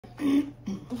Hey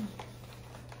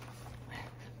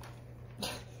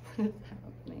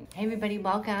everybody,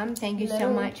 welcome. Thank you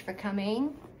so much for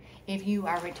coming. If you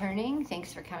are returning,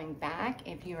 thanks for coming back.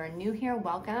 If you are new here,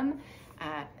 welcome.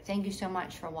 Thank you so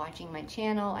much for watching my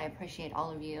channel. I appreciate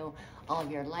all of you, all of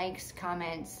your likes,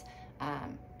 comments,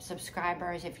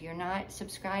 subscribers. If you're not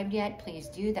subscribed yet, please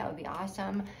do. That would be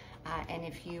awesome. And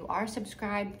if you are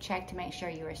subscribed, check to make sure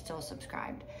you are still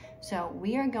subscribed. So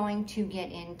we are going to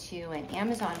get into an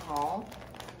Amazon haul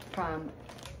from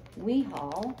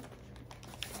WIHOLL.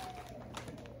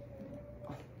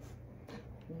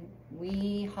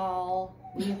 WIHOLL.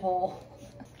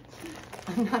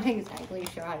 I'm not exactly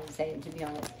sure how to say it, to be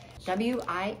honest.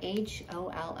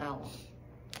 WIHOLL.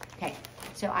 Okay,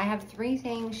 so I have 3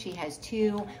 things. She has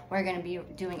 2. We're going to be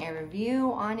doing a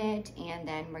review on it, and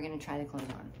then we're going to try the clothes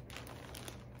on.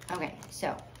 Okay,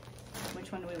 so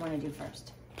which one do we want to do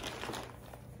first?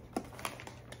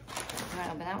 You want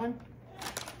to open that one?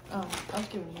 Oh, I'll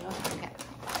give it that. Okay.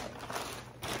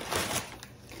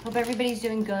 Hope everybody's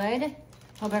doing good.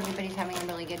 Hope everybody's having a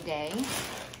really good day.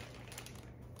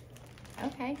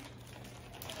 Okay.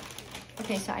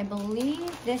 Okay, so I believe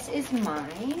this is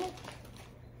mine.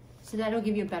 So that'll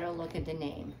give you a better look at the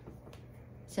name.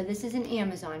 So this is an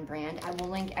Amazon brand. I will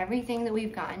link everything that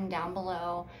we've gotten down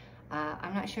below.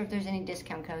 I'm not sure if there's any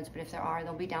discount codes, but if there are,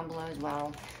 they'll be down below as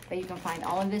well. But you can find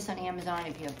all of this on Amazon.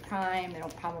 If you have Prime, it'll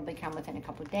probably come within a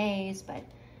couple of days, but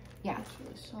yeah. It's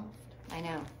really soft. I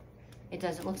know. It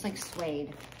does. It looks like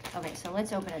suede. Okay, so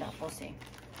let's open it up. We'll see.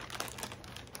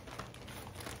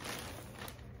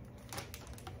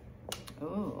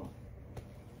 Ooh.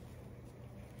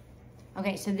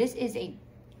 Okay, so this is a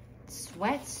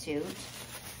sweatsuit.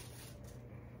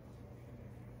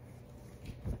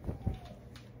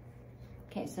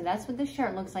 Okay, so that's what the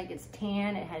shirt looks like. It's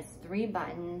tan. It has 3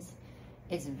 buttons.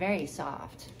 It's very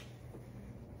soft.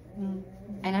 And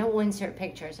I will insert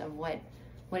pictures of what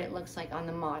it looks like on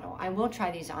the model. I will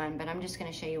try these on, but I'm just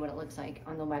going to show you what it looks like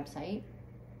on the website.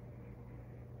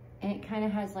 And it kind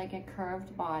of has like a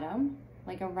curved bottom,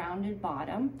 like a rounded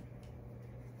bottom.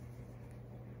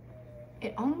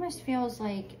 It almost feels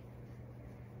like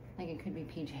it could be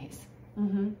PJs.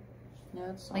 Mm-hmm.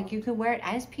 Yeah, it's soft. Like you could wear it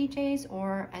as PJs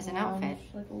or as an outfit.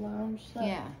 Like a lounge set.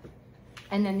 Yeah.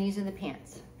 And then these are the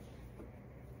pants.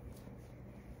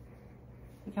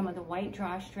 They come with a white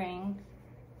drawstring,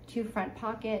 2 front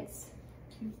pockets.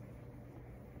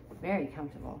 Very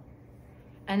comfortable.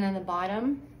 And then the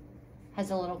bottom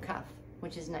has a little cuff,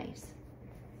 which is nice.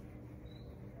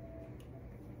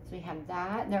 So we have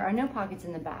that. There are no pockets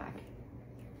in the back.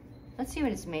 Let's see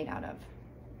what it's made out of.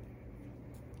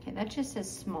 Okay, that just says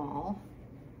small.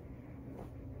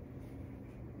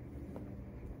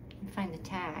 Find the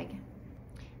tag.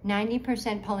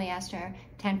 90% polyester,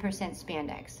 10%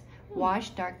 spandex.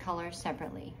 Wash dark colors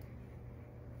separately.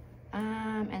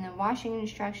 And then washing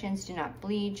instructions: do not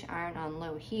bleach, iron on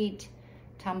low heat,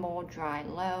 tumble, dry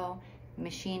low,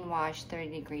 machine wash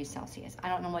 30 degrees Celsius. I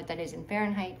don't know what that is in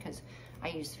Fahrenheit because I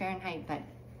use Fahrenheit, but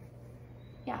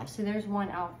yeah, so there's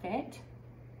one outfit.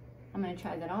 I'm gonna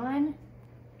try that on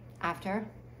after.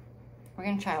 We're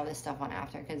gonna try all this stuff on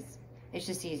after because it's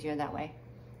just easier that way.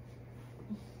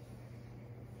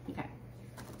 Okay.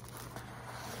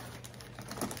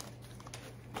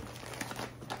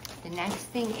 The next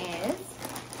thing is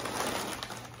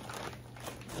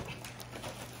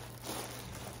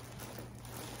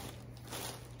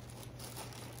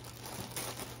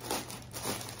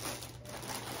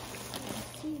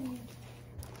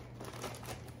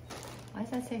why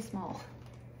does that say small?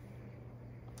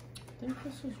 I think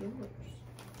this is yours.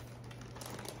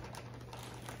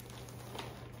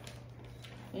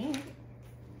 Yeah.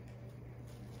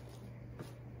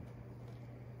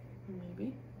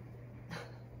 Maybe.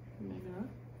 Maybe not.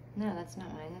 No, that's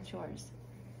not mine. That's yours.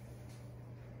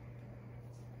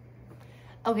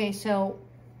 Okay, so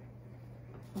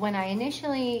when I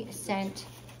initially sent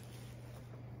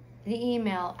the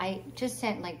email, I just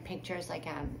sent like pictures, like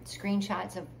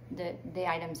screenshots of the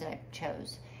items that I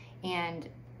chose. And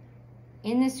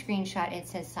in the screenshot, it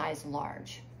says size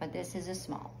large, but this is a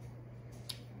small.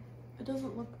 It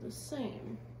doesn't look the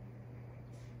same.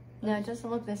 No, it doesn't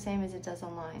look the same as it does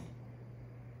online.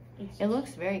 It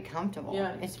looks very comfortable.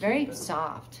 Yeah, it's very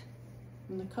soft.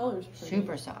 And the color's pretty.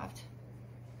 Super soft.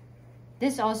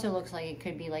 This also looks like it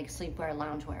could be like sleepwear,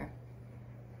 loungewear.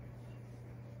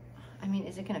 I mean,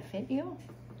 is it gonna fit you?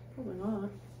 Probably not.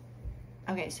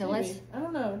 Okay, so Maybe. let's... I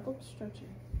don't know, it looks stretchy.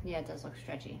 Yeah, it does look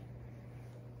stretchy.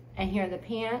 And here are the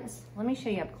pants. Let me show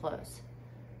you up close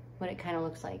what it kind of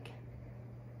looks like.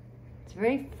 It's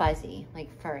very fuzzy, like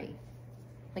furry.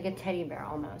 like a teddy bear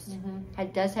almost. Mm-hmm.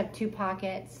 It does have 2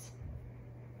 pockets.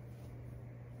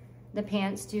 The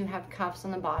pants do have cuffs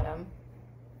on the bottom.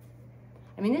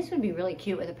 I mean, this would be really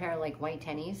cute with a pair of like white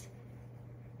tennies.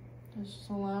 It's just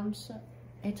a lounge set.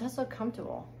 It does look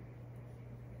comfortable.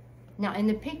 Now, in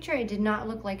the picture, it did not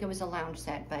look like it was a lounge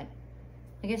set, but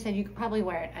like I said, you could probably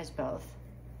wear it as both.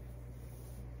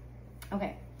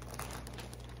 Okay.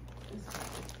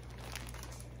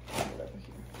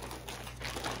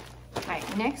 All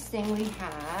right, next thing we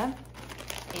have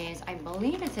is, I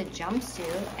believe it's a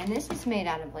jumpsuit, and this is made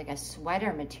out of like a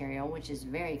sweater material, which is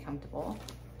very comfortable.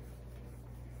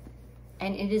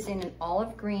 And it is in an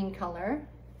olive green color.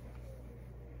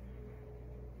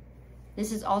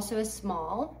 This is also a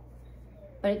small,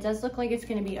 but it does look like it's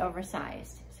gonna be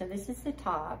oversized. So this is the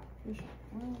top.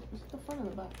 Well, is it the front or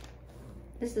the back?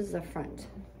 This is the front.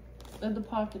 And the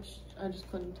pockets, I just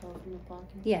couldn't tell from the pocket.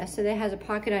 Yeah, so it has a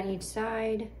pocket on each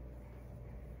side.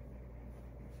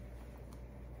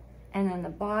 And then the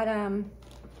bottom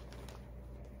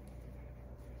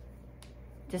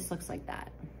just looks like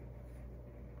that.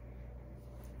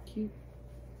 Cute.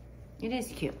 It is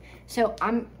cute. So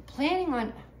I'm planning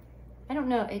on, I don't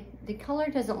know, the color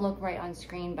doesn't look right on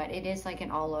screen, but it is like an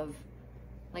olive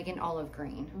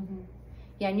green. Mm-hmm.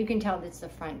 Yeah, and you can tell that's the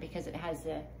front because it has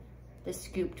the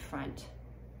scooped front.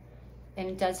 And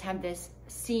it does have this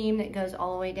seam that goes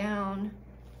all the way down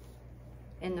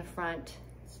in the front.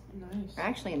 It's nice. Or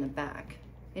actually in the back.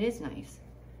 It is nice.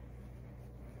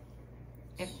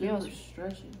 It feels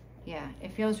stretchy. Yeah,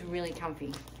 it feels really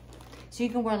comfy. So you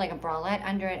can wear like a bralette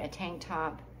under it, a tank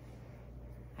top.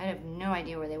 I have no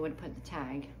idea where they would put the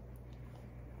tag.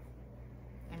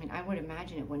 I mean, I would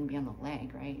imagine it wouldn't be on the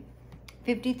leg, right?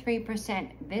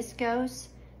 53% viscose,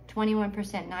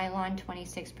 21% nylon,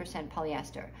 26%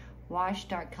 polyester. Wash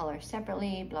dark color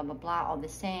separately, blah, blah, blah, all the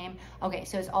same. Okay,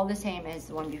 so it's all the same as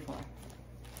the one before.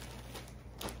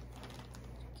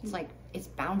 It's like, it's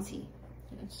bouncy.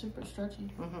 Yeah, it's super stretchy.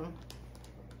 Mm-hmm.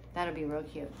 That'll be real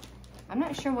cute. I'm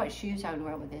not sure what shoes I would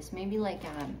wear with this. Maybe like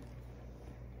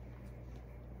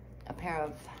a pair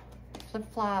of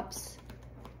flip-flops,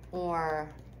 or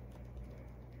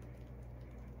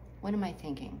what am I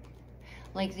thinking?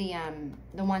 Like the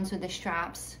ones with the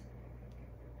straps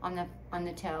on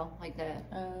the toe, like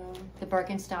the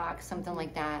Birkenstock, something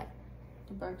like that.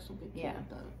 The Birks will be cute. Yeah.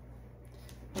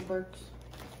 The Birks.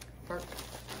 Birk.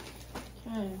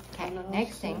 Okay. Okay.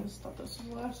 Next thing. I thought this was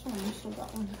the last one. You still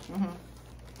got one. Mm-hmm.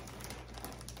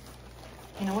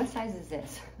 You know, what size is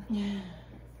this? Yeah.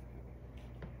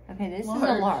 Okay, this is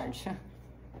a large.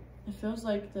 It feels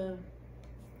like the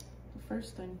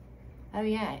first thing. Oh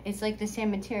yeah, it's like the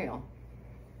same material.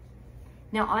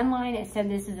 Now online it said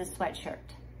this is a sweatshirt.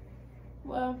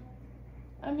 Well,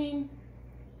 I mean,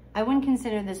 I wouldn't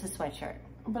consider this a sweatshirt.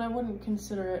 but I wouldn't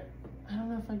consider it, I don't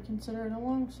know if I'd consider it a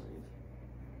long sleeve.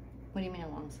 What do you mean a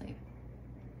long sleeve?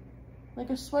 Like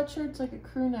a sweatshirt's like a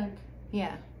crew neck.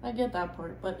 Yeah. I get that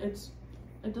part, but it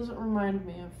doesn't remind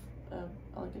me of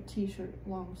like a t-shirt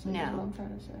long sleeve. No. Is what I'm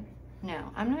trying to say.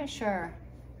 No, I'm not sure.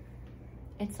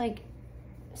 It's like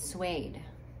suede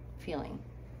feeling.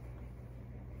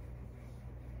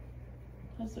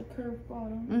 Has a curved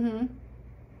bottom. Mm-hmm.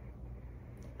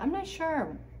 I'm not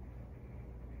sure.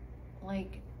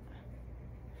 Like,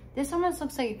 this almost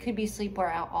looks like it could be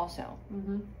sleepwear out also,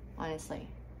 Mm-hmm. honestly.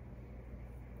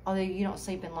 Although you don't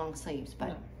sleep in long sleeves, but.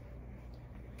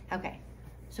 No. Okay,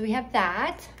 so we have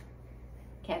that.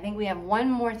 Okay, I think we have one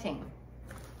more thing,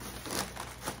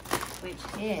 which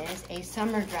is a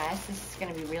summer dress. This is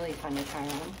gonna be really fun to try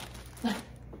on.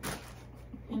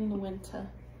 In the winter.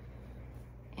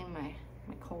 In my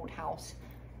cold house.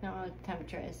 I don't know what the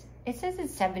temperature is. It says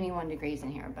it's 71 degrees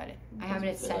in here, but I have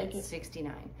it set at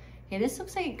 69. Okay, this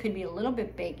looks like it could be a little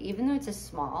bit big, even though it's a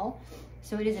small.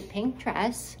 So it is a pink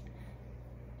dress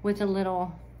with a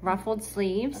little ruffled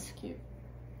sleeves. That's cute.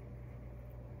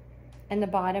 And the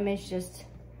bottom is just,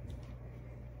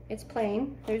 it's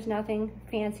plain. There's nothing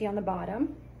fancy on the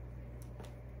bottom,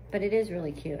 but it is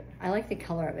really cute. I like the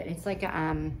color of it. It's like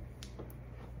a,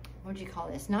 what would you call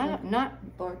this? Not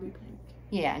Barbie pink.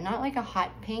 Yeah, not like a hot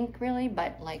pink really,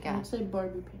 but like I a would say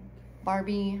Barbie pink.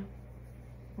 Barbie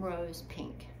rose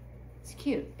pink. It's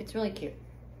cute. It's really cute.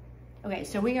 Okay,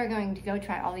 so we are going to go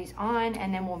try all these on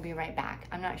and then we'll be right back.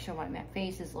 I'm not sure why my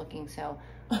face is looking so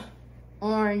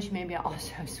orange. Maybe I'll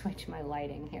also switch my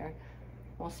lighting here.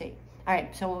 We'll see. All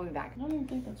right, so we'll be back. I don't even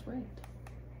think that's right.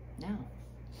 No.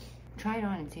 Try it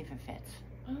on and see if it fits.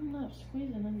 I'm not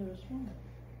squeezing into a small.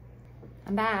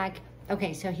 I'm back.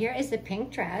 Okay, so here is the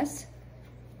pink dress.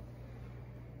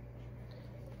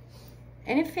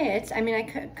 And it fits. I mean, I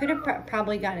could have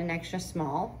probably got an extra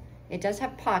small It does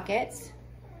have pockets.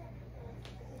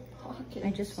 Pockets. I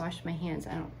just washed my hands.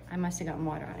 I must have gotten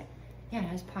water on it. Yeah, it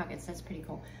has pockets. That's pretty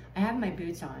cool. I have my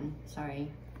boots on, sorry.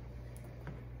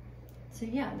 So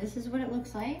yeah, this is what it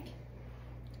looks like.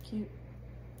 Cute.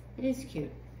 It is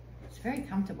cute. It's very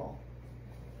comfortable.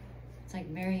 It's like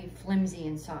very flimsy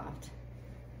and soft,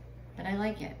 but I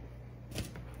like it.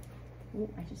 Oh,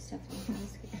 I just stepped on my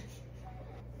skin.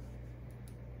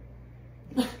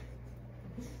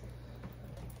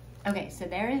 Okay, so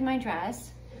there is my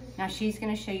dress. Now she's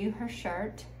gonna show you her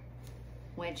shirt,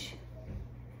 which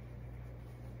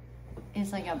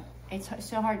is like it's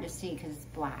so hard to see because it's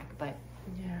black, but.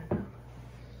 Yeah.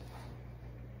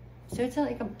 So it's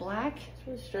like a black, It's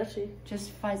really stretchy.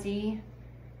 just fuzzy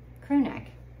crew neck.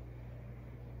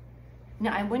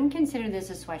 Now I wouldn't consider this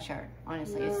a sweatshirt,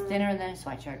 honestly. It's thinner than a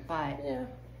sweatshirt, but Yeah.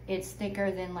 it's thicker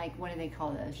than, like, what do they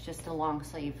call those? Just a long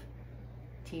sleeve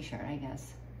t-shirt, I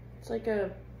guess. It's like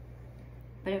a.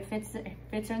 But it fits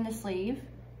her in the sleeve.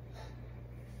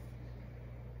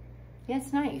 Yeah,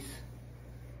 it's nice.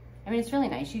 I mean, it's really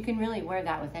nice. You can really wear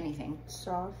that with anything.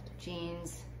 Soft.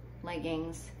 Jeans,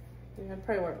 leggings. Yeah, I'd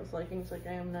probably wear it with leggings like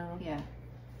I am now. Yeah.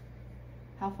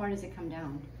 How far does it come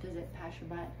down? Does it pass your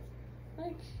butt?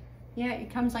 Like, Yeah, it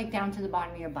comes like down to the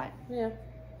bottom of your butt. yeah.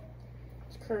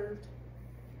 It's curved.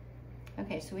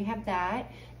 Okay, so we have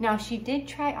that. Now she did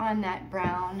try on that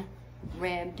brown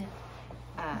ribbed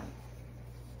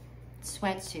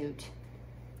sweatsuit,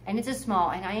 and it's a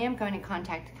small, and I am going to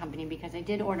contact the company because I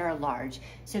did order a large.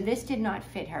 So this did not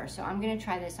fit her. So I'm gonna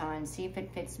try this on, see if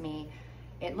it fits me.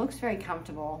 It looks very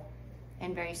comfortable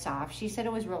and very soft. She said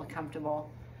it was real comfortable,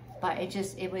 but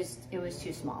it was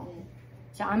too small.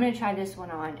 So I'm gonna try this one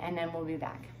on and then we'll be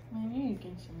back. Man, you need to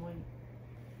gain some weight.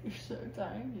 You're so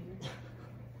tiny.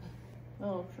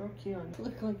 Oh, so cute. You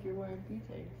look like you're wearing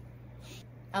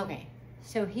PJs. Okay,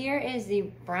 so here is the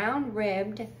brown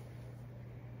ribbed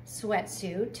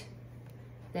sweatsuit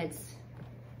that's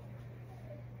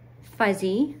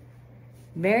fuzzy,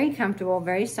 very comfortable,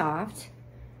 very soft.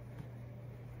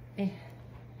 The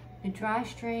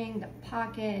drawstring, the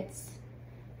pockets.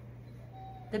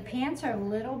 The pants are a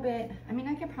little bit, I mean,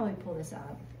 I could probably pull this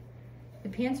up. The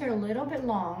pants are a little bit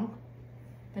long,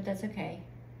 but that's okay.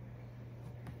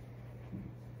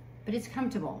 But it's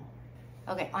comfortable.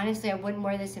 Okay, honestly, I wouldn't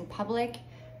wear this in public,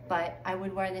 but I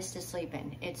would wear this to sleep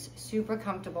in. It's super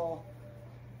comfortable.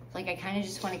 Like, I kind of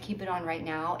just want to keep it on right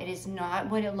now. It is not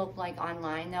what it looked like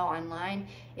online, though. Online,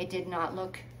 it did not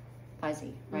look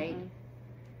fuzzy, right? Mm-hmm.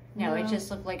 No, it just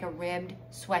looked like a ribbed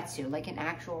sweatsuit, like an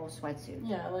actual sweatsuit.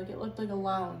 Yeah, like it looked like a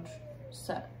lounge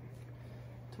set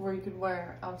to where you could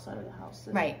wear outside of the house.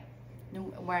 Right,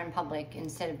 wear in public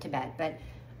instead of to bed. But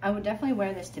I would definitely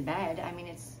wear this to bed. I mean,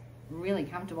 it's really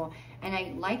comfortable. And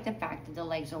I like the fact that the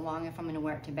legs are long if I'm gonna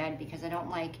wear it to bed, because I don't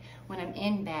like when I'm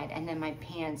in bed and then my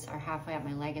pants are halfway up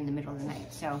my leg in the middle of the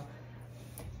night. So,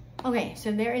 okay,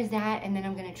 so there is that. And then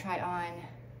I'm gonna try on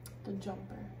the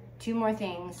jumper. 2 more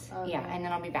things. Okay. Yeah, and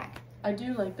then I'll be back. I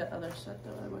do like the other set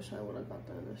though. I wish I would have got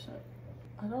the other set.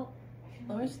 I don't.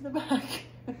 Let me see the back.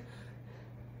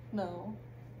 No.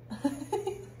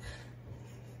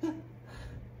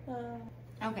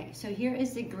 Okay, so here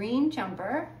is the green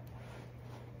jumper.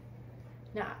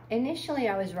 Now, initially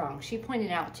I was wrong. She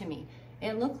pointed out to me,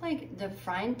 it looked like the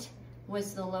front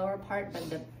was the lower part, but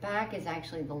the back is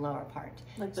actually the lower part.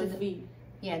 Like so the V.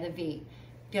 Yeah, the V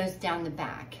goes down the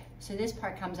back. So this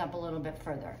part comes up a little bit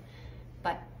further,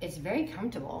 but it's very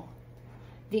comfortable.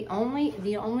 The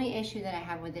only issue that I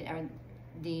have with it are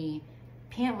the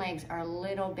pant legs are a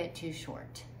little bit too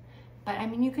short. But I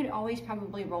mean, you could always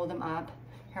probably roll them up.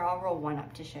 Here, I'll roll one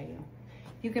up to show you.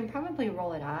 You can probably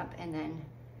roll it up and then,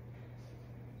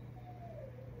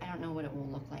 I don't know what it will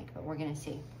look like, but we're gonna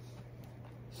see.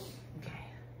 Okay.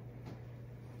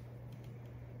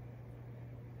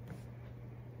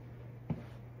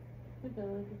 I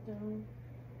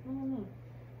don't know.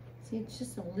 See, it's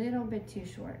just a little bit too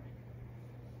short.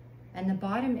 And the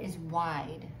bottom is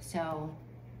wide, so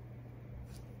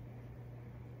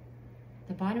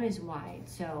the bottom is wide.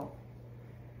 So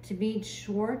to be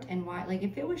short and wide, like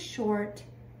if it was short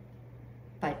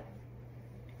but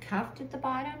cuffed at the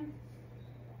bottom,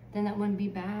 then that wouldn't be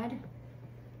bad.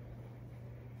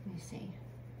 Let me see.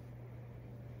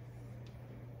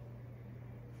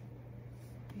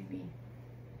 Maybe.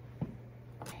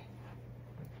 Okay.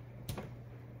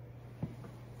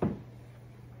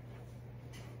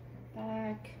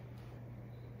 Back.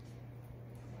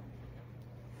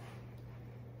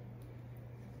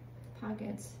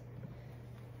 Pockets.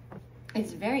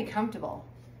 It's very comfortable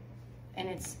and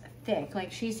it's thick.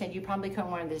 Like she said, you probably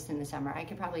couldn't wear this in the summer. I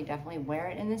could probably definitely wear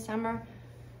it in the summer,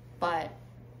 but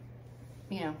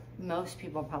you know, most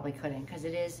people probably couldn't, because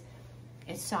it's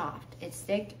soft. It's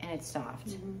thick and it's soft.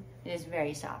 It is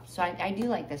very soft. So I do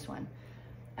like this one.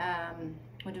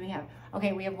 What do we have?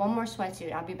 Okay, we have one more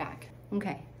sweatsuit. I'll be back.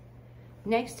 Okay.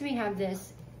 Next we have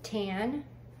this tan.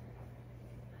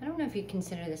 I don't know if you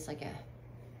consider this like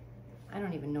I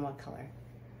don't even know what color.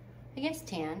 I guess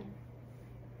tan.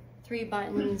 3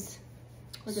 buttons.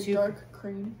 Like a dark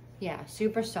cream. Yeah,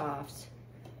 super soft.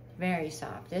 Very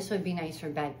soft. This would be nice for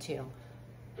bed too.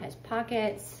 Has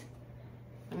pockets.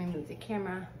 Let me move the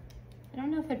camera. I don't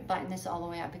know if I'd button this all the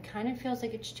way up. It kind of feels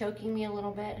like it's choking me a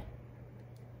little bit.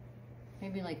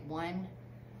 Maybe like one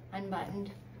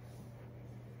unbuttoned.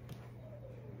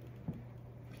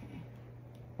 Okay.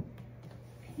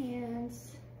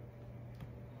 Pants.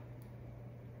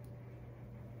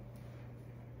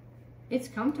 It's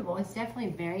comfortable. It's definitely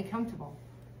very comfortable.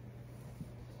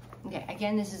 Okay,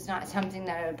 again, this is not something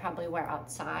that I would probably wear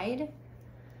outside.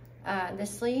 The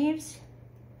sleeves,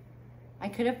 I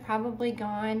could have probably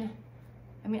gone,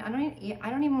 I mean, I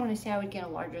don't even want to say I would get a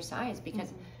larger size,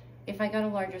 because if I got a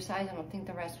larger size, I don't think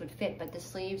the rest would fit. But the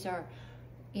sleeves are,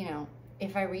 you know,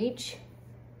 if I reach,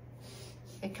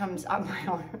 it comes up my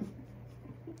arm.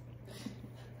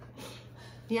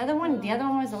 The other one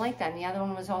wasn't like that, and the other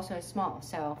one was also small.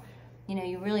 So, you know,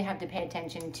 you really have to pay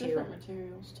attention to different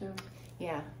materials too.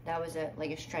 Yeah, that was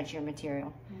like a stretchier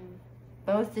material.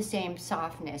 Both the same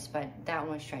softness, but that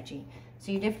one was stretchy.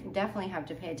 So you definitely have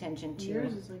to pay attention to.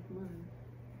 Yours is like mine.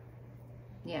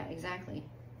 Yeah, exactly.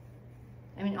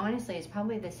 I mean, honestly, it's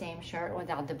probably the same shirt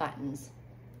without the buttons,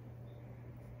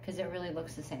 because it really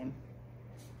looks the same.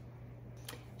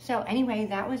 So anyway,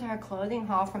 that was our clothing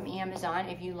haul from Amazon.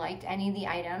 If you liked any of the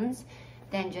items,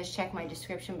 then just check my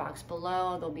description box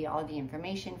below. There'll be all the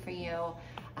information for you.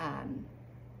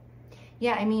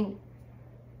 Yeah, I mean,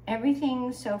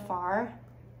 everything so far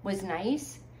was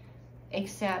nice,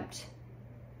 except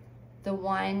the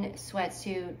one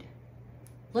sweatsuit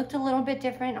looked a little bit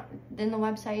different than the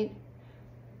website,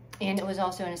 and it was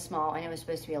also in a small, and it was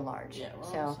supposed to be a large. Yeah,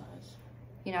 well, so, size.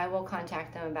 You know, I will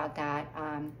contact them about that.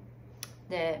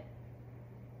 The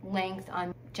length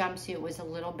on jumpsuit was a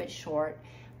little bit short,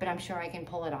 but I'm sure I can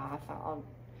pull it off.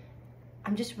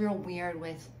 I'm just real weird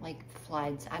with like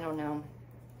floods. I don't know.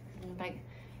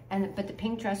 But the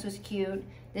pink dress was cute.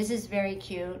 This is very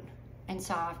cute and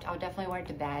soft. I'll definitely wear it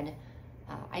to bed.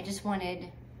 I just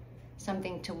wanted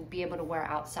something to be able to wear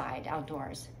outside,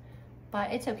 outdoors.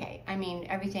 But it's okay. I mean,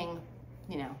 everything,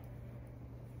 you know,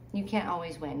 you can't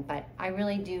always win, but I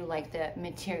really do like the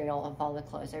material of all the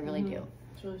clothes. I really do.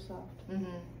 It's really soft.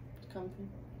 It's comfy.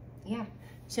 Yeah.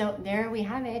 So there we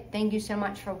have it. Thank you so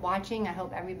much for watching. I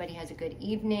hope everybody has a good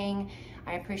evening.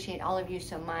 I appreciate all of you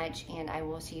so much, and I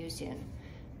will see you soon.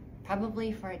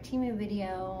 Probably for a Temu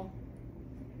video.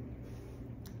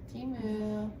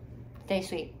 Temu. Stay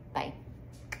sweet. Bye.